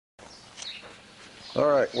All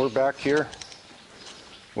right, we're back here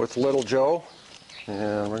with Lil Joe,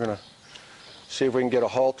 and we're going to see if we can get a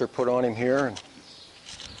halter put on him here and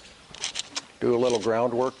do a little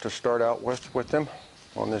groundwork to start out with him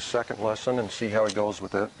on this second lesson and see how he goes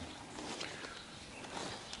with it.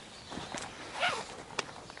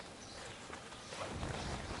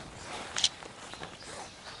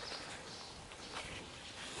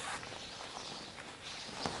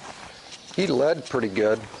 He led pretty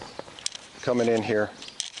good coming in here,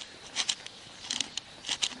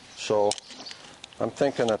 so I'm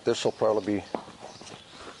thinking that this will probably be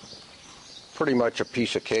pretty much a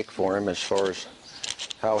piece of cake for him as far as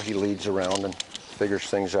how he leads around and figures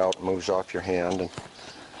things out, moves off your hand, and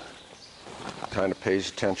kind of pays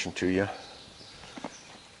attention to you.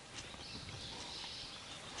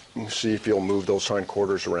 And see if you'll move those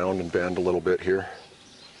hindquarters around and bend a little bit here.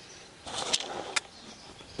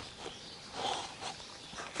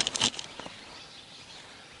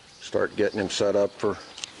 Start getting him set up for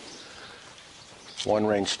one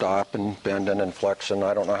range stop and bending and flexing.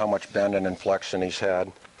 I don't know how much bending and flexing he's had.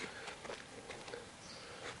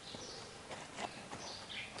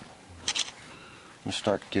 Let's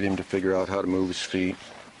start to get him to figure out how to move his feet.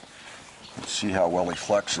 Let's see how well he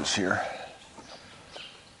flexes here.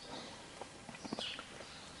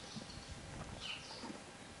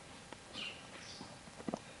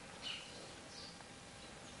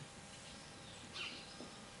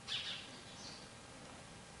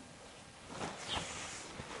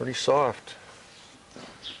 Pretty soft.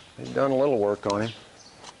 We've done a little work on him.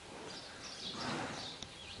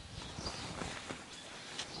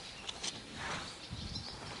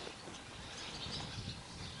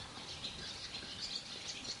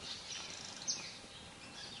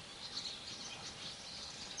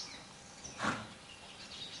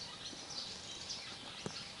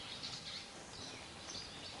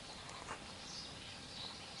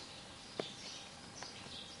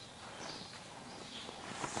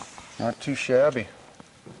 Not too shabby.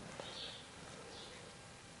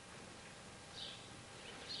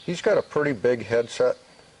 He's got a pretty big headset.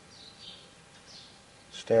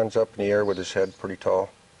 Stands up in the air with his head pretty tall.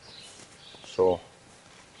 So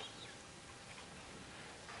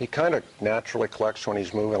he kind of naturally collects when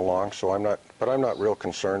he's moving along, so I'm not real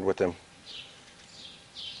concerned with him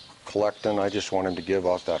collecting. I just want him to give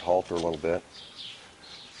off that halter a little bit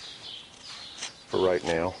for right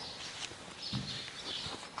now.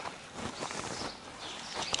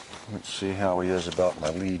 Let's see how he is about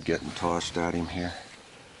my lead getting tossed at him here.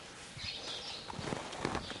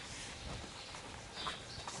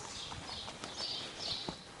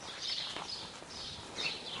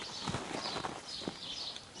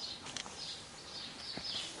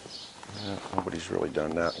 Nobody's really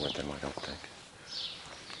done that with him, I don't think.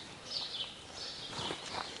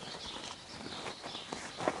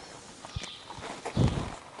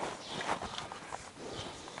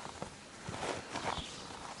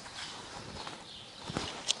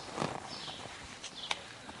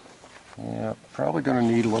 Yeah, probably going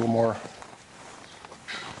to need a little more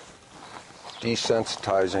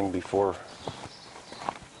desensitizing before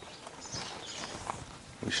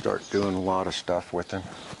we start doing a lot of stuff with him.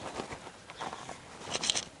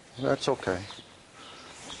 That's okay.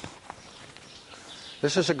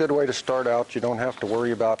 This is a good way to start out. You don't have to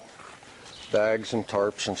worry about bags and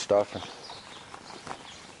tarps and stuff. And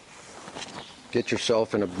get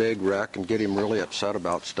yourself in a big wreck and get him really upset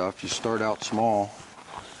about stuff. You start out small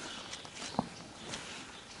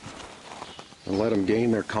and let them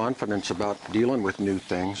gain their confidence about dealing with new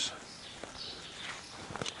things.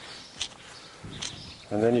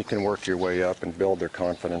 And then you can work your way up and build their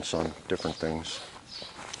confidence on different things.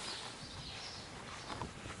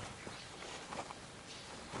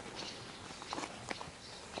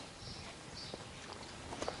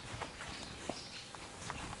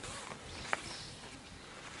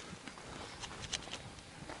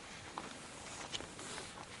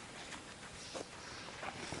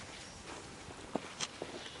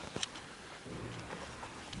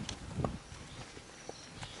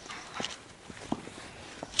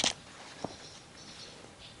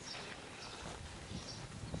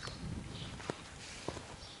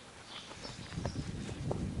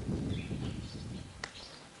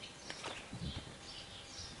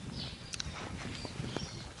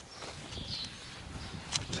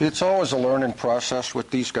 It's always a learning process with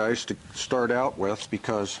these guys to start out with,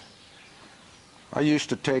 because I used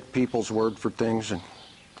to take people's word for things, and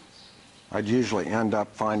I'd usually end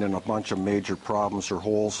up finding a bunch of major problems or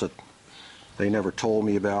holes that they never told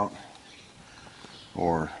me about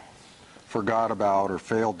or forgot about or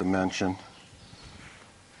failed to mention.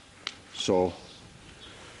 So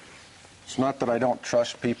It's not that I don't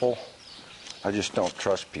trust people, I just don't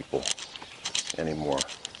trust people anymore.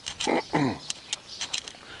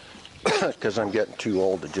 Because I'm getting too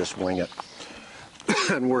old to just wing it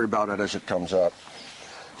and worry about it as it comes up.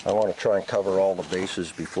 I want to try and cover all the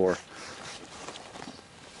bases before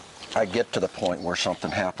I get to the point where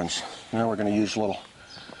something happens. Now we're going to use a little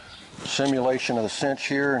simulation of the cinch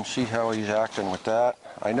here and see how he's acting with that.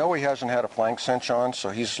 I know he hasn't had a flank cinch on,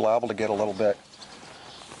 so he's liable to get a little bit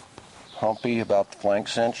humpy about the flank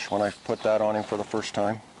cinch when I put that on him for the first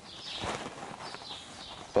time.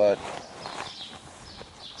 But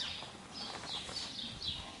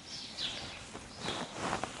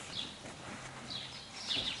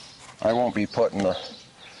I won't be putting the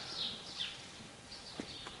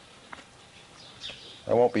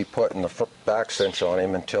back cinch on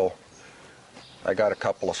him until I got a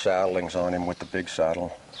couple of saddlings on him with the big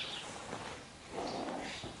saddle.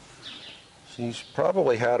 So he's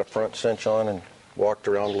probably had a front cinch on and walked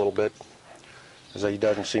around a little bit, because he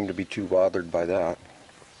doesn't seem to be too bothered by that.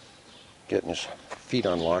 Getting his feet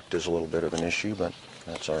unlocked is a little bit of an issue, but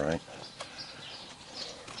that's all right.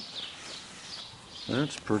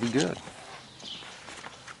 That's pretty good.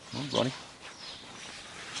 Oh, buddy.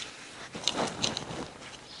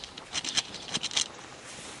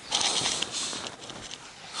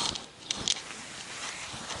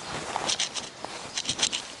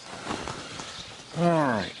 All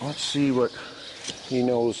right, let's see what he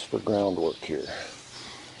knows for groundwork here.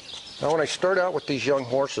 Now, when I start out with these young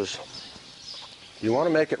horses, you want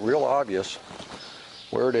to make it real obvious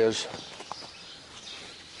where it is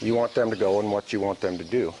you want them to go and what you want them to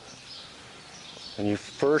do. And you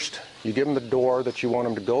give them the door that you want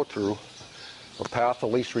them to go through, the path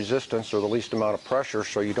of least resistance or the least amount of pressure,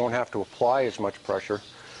 so you don't have to apply as much pressure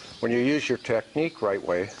when you use your technique right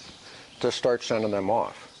way to start sending them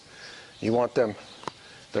off. You want them,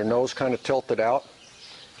 their nose kind of tilted out,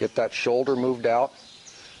 get that shoulder moved out,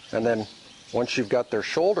 and then once you've got their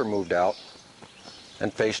shoulder moved out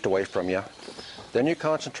and faced away from you, then you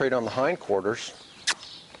concentrate on the hindquarters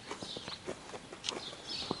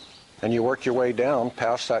and you work your way down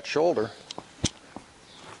past that shoulder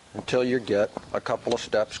until you get a couple of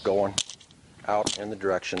steps going out in the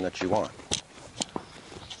direction that you want.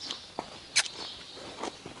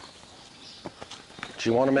 But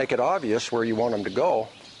you want to make it obvious where you want them to go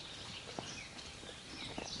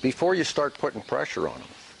before you start putting pressure on them.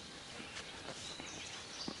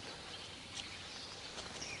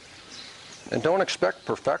 And don't expect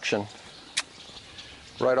perfection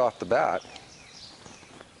right off the bat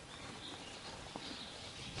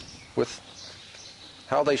with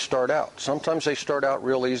how they start out. Sometimes they start out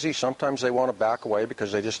real easy. Sometimes they want to back away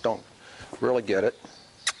because they just don't really get it.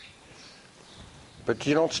 But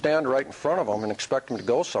you don't stand right in front of them and expect them to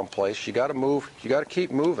go someplace. You got to move. You got to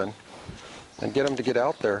keep moving and get them to get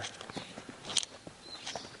out there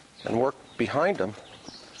and work behind them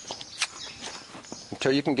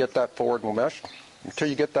until you can get that forward momentum. Until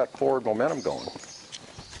you get that forward momentum going.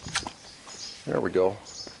 There we go.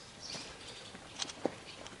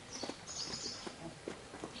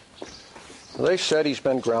 Well, they said he's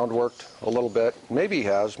been ground worked a little bit. Maybe he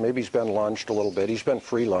has. Maybe he's been lunged a little bit. He's been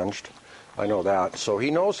free lunged. I know that. So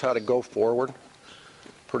he knows how to go forward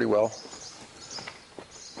pretty well.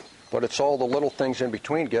 But it's all the little things in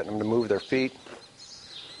between, getting them to move their feet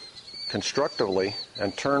constructively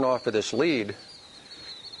and turn off of this lead,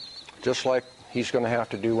 just like he's going to have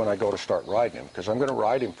to do when I go to start riding him, because I'm going to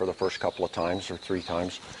ride him for the first couple of times or 3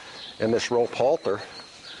 times in this rope halter.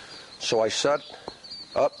 So I set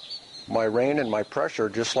up my rein and my pressure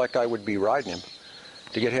just like I would be riding him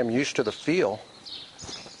to get him used to the feel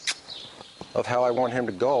of how I want him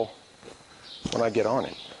to go when I get on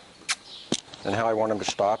him and how I want him to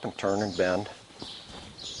stop and turn and bend.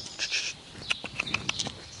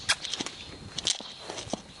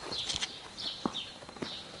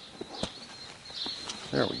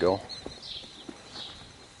 There we go.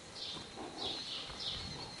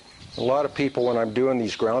 A lot of people, when I'm doing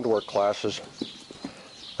these groundwork classes,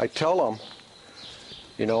 I tell them,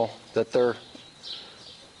 you know, that their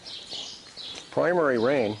primary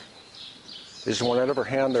rein is whatever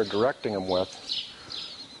hand they're directing them with,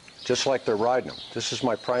 just like they're riding them. This is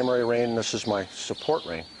my primary rein, and this is my support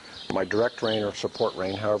rein, my direct rein or support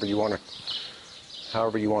rein, however you want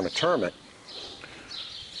to term it.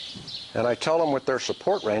 And I tell them with their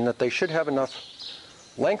support rein that they should have enough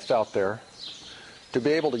length out there to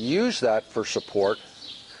be able to use that for support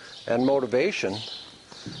and motivation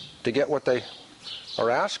to get what they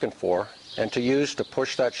are asking for, and to use to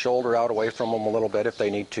push that shoulder out away from them a little bit if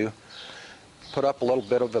they need to. Put up a little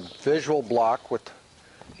bit of a visual block with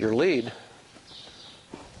your lead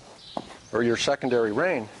or your secondary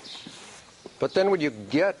rein. But then when you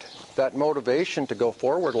get that motivation to go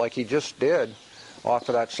forward like he just did off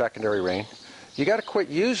of that secondary rein, you got to quit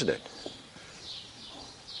using it,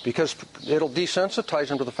 because it'll desensitize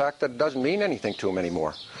him to the fact that it doesn't mean anything to him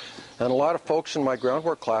anymore. And a lot of folks in my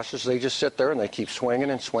groundwork classes, they just sit there and they keep swinging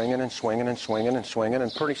and swinging and swinging and swinging and swinging,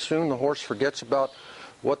 and pretty soon the horse forgets about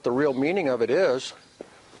what the real meaning of it is.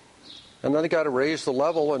 And then they got to raise the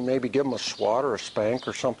level and maybe give them a swat or a spank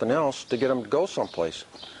or something else to get them to go someplace.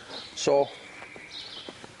 So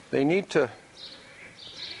they need to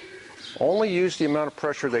only use the amount of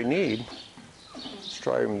pressure they need. Let's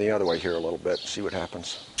try them the other way here a little bit, see what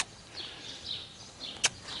happens.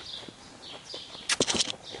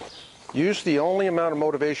 Use the only amount of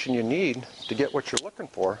motivation you need to get what you're looking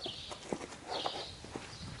for.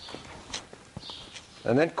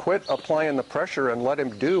 And then quit applying the pressure and let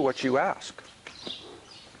him do what you ask.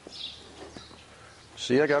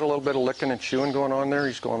 See, I got a little bit of licking and chewing going on there.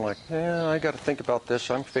 He's going like, yeah, I got to think about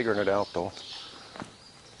this. I'm figuring it out, though.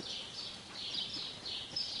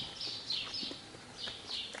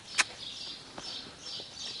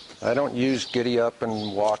 I don't use giddy up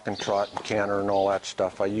and walk and trot and canter and all that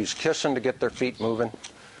stuff. I use kissing to get their feet moving,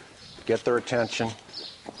 get their attention.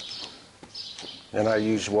 And I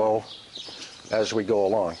use whoa as we go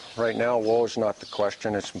along. Right now, whoa is not the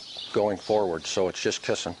question. It's going forward, so it's just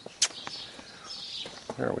kissing.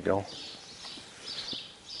 There we go.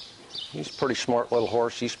 He's a pretty smart little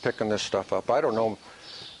horse. He's picking this stuff up. I don't know,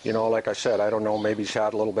 you know, like I said, I don't know, maybe he's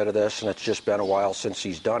had a little bit of this and it's just been a while since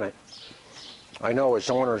he's done it. I know his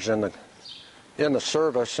owner's in the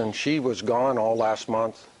service, and she was gone all last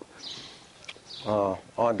month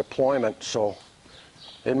on deployment, so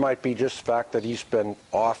it might be just the fact that he's been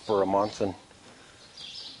off for a month and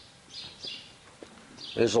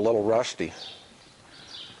is a little rusty.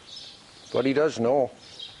 But he does know.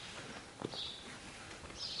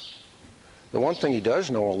 The one thing he does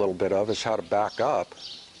know a little bit of is how to back up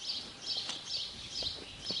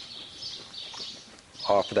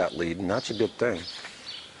off of that lead, and that's a good thing.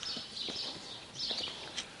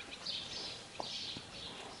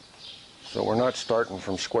 So we're not starting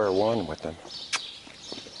from square one with him.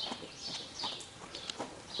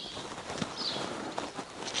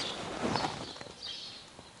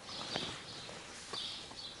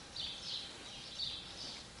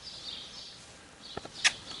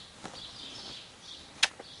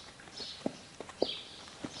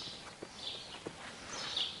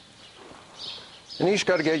 And he's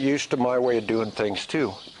got to get used to my way of doing things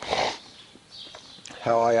too.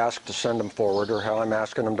 How I ask to send him forward, or how I'm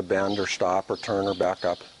asking him to bend or stop or turn or back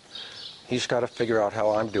up. He's got to figure out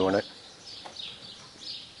how I'm doing it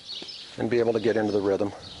and be able to get into the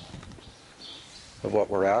rhythm of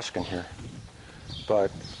what we're asking here.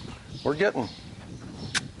 But we're getting,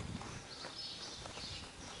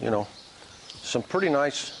 you know, some pretty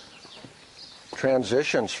nice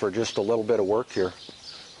transitions for just a little bit of work here.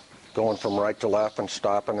 Going from right to left and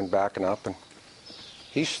stopping and backing up, and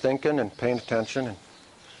he's thinking and paying attention and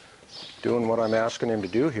doing what I'm asking him to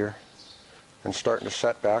do here, and starting to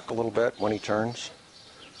set back a little bit when he turns.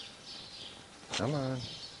 Come on.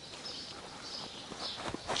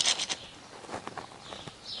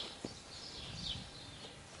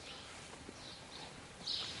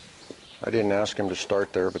 I didn't ask him to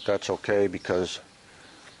start there, but that's okay, because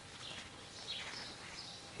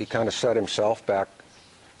he kind of set himself back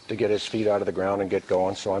to get his feet out of the ground and get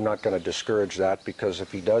going, so I'm not going to discourage that, because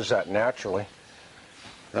if he does that naturally,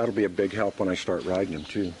 that'll be a big help when I start riding him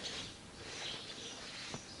too.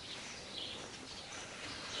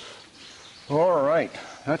 All right,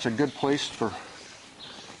 that's a good place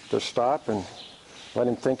to stop and let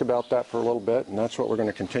him think about that for a little bit, and that's what we're going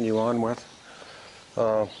to continue on with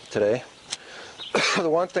today. The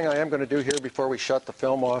one thing I am going to do here before we shut the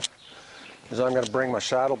film off is I'm going to bring my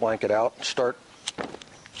saddle blanket out and start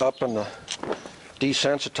up in the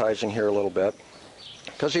desensitizing here a little bit,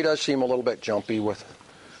 because he does seem a little bit jumpy with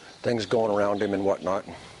things going around him and whatnot.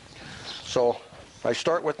 So I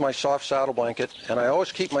start with my soft saddle blanket, and I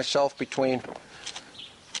always keep myself between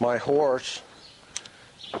my horse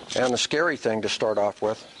and the scary thing to start off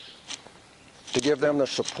with, to give them the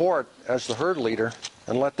support as the herd leader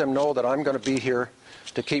and let them know that I'm going to be here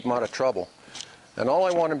to keep him out of trouble. And all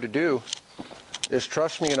I want him to do is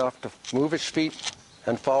trust me enough to move his feet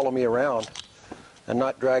and follow me around and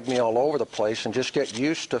not drag me all over the place, and just get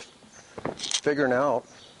used to figuring out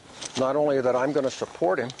not only that I'm going to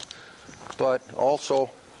support him, but also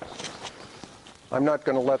I'm not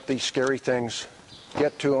going to let these scary things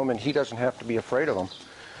get to him, and he doesn't have to be afraid of them.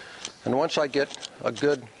 And once I get a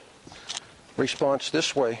good response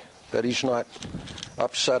this way, that he's not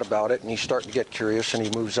upset about it and he's starting to get curious and he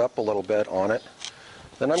moves up a little bit on it,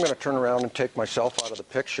 then I'm going to turn around and take myself out of the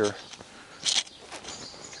picture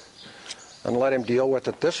and let him deal with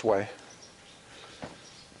it this way,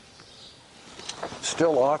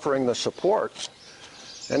 still offering the support.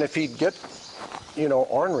 And if he'd get,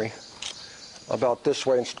 ornery about this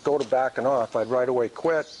way and go to backing off, I'd right away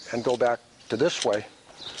quit and go back to this way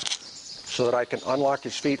so that I can unlock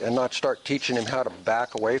his feet and not start teaching him how to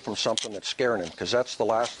back away from something that's scaring him, because that's the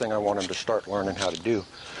last thing I want him to start learning how to do.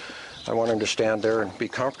 I want him to stand there and be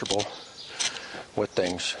comfortable with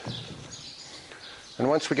things. And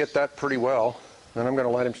once we get that pretty well, then I'm going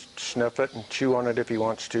to let him sniff it and chew on it if he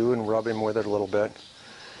wants to and rub him with it a little bit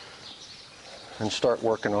and start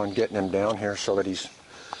working on getting him down here so that he's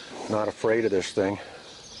not afraid of this thing.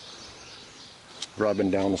 Rubbing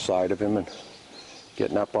down the side of him and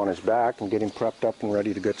getting up on his back and getting prepped up and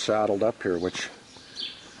ready to get saddled up here, which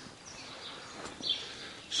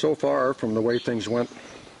so far from the way things went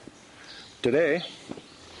today,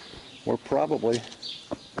 we'll probably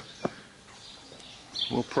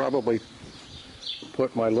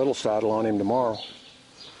put my little saddle on him tomorrow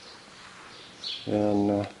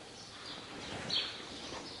and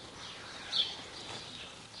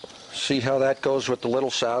see how that goes with the little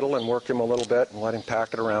saddle and work him a little bit and let him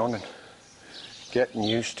pack it around and getting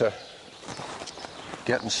used to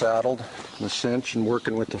getting saddled, the cinch, and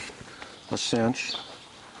working with the cinch.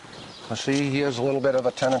 I see he has a little bit of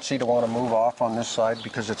a tendency to want to move off on this side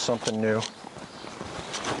because it's something new.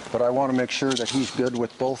 But I want to make sure that he's good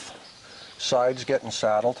with both sides getting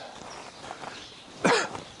saddled.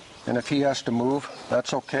 And if he has to move,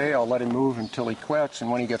 that's okay. I'll let him move until he quits,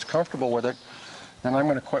 and when he gets comfortable with it, then I'm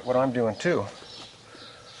going to quit what I'm doing too.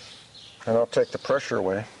 And I'll take the pressure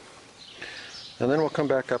away. And then we'll come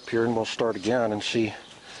back up here and we'll start again and see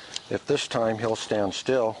if this time he'll stand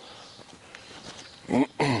still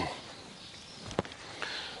and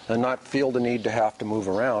not feel the need to have to move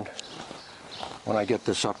around when I get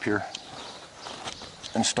this up here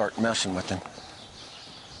and start messing with him.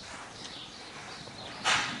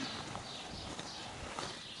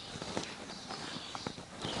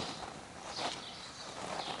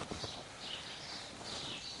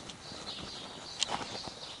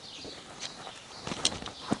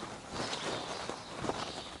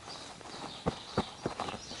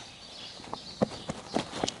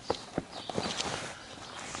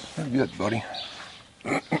 Good, buddy.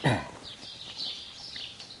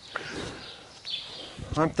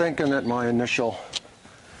 I'm thinking that my initial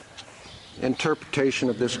interpretation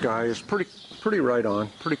of this guy is pretty right on,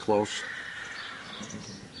 pretty close.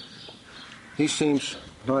 He seems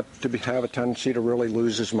not to have a tendency to really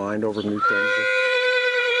lose his mind over new things.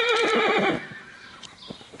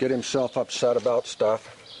 Get himself upset about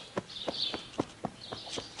stuff.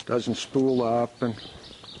 Doesn't spool up and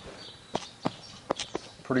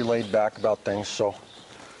pretty laid back about things, so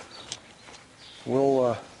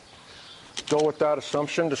we'll go with that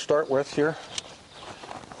assumption to start with here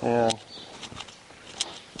and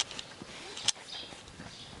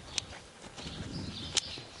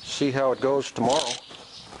see how it goes tomorrow.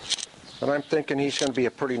 And I'm thinking he's going to be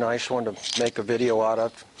a pretty nice one to make a video out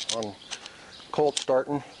of on colt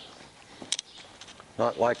starting,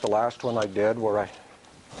 not like the last one I did where I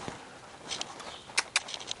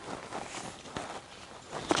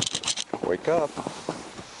wake up.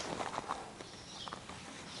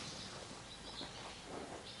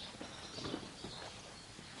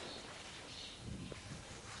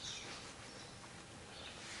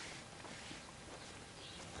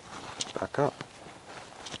 Back up.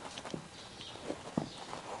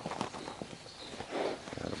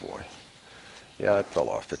 Attaboy. Yeah, it fell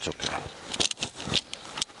off. It's okay.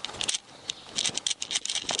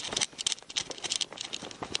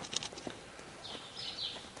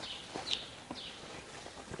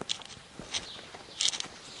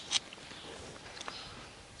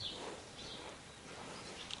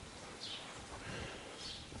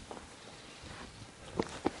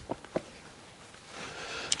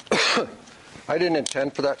 I didn't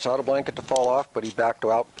intend for that saddle blanket to fall off, but he backed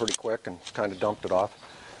out pretty quick and kind of dumped it off.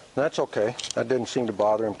 And that's okay. That didn't seem to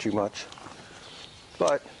bother him too much.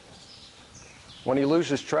 But when he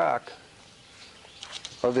loses track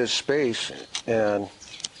of his space and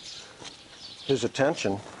his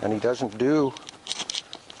attention, and he doesn't do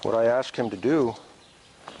what I ask him to do,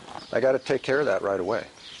 I got to take care of that right away,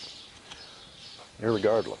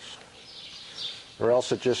 irregardless. Or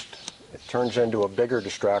else it turns into a bigger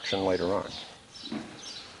distraction later on.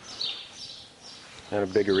 And a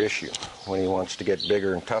bigger issue when he wants to get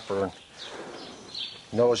bigger and tougher and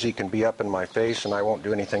knows he can be up in my face and I won't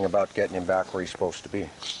do anything about getting him back where he's supposed to be.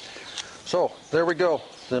 So there we go.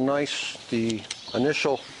 The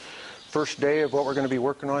initial first day of what we're going to be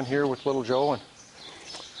working on here with Lil Joe, and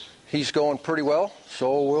he's going pretty well.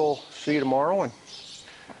 So we'll see you tomorrow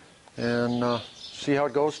and see how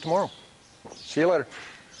it goes tomorrow. See you later.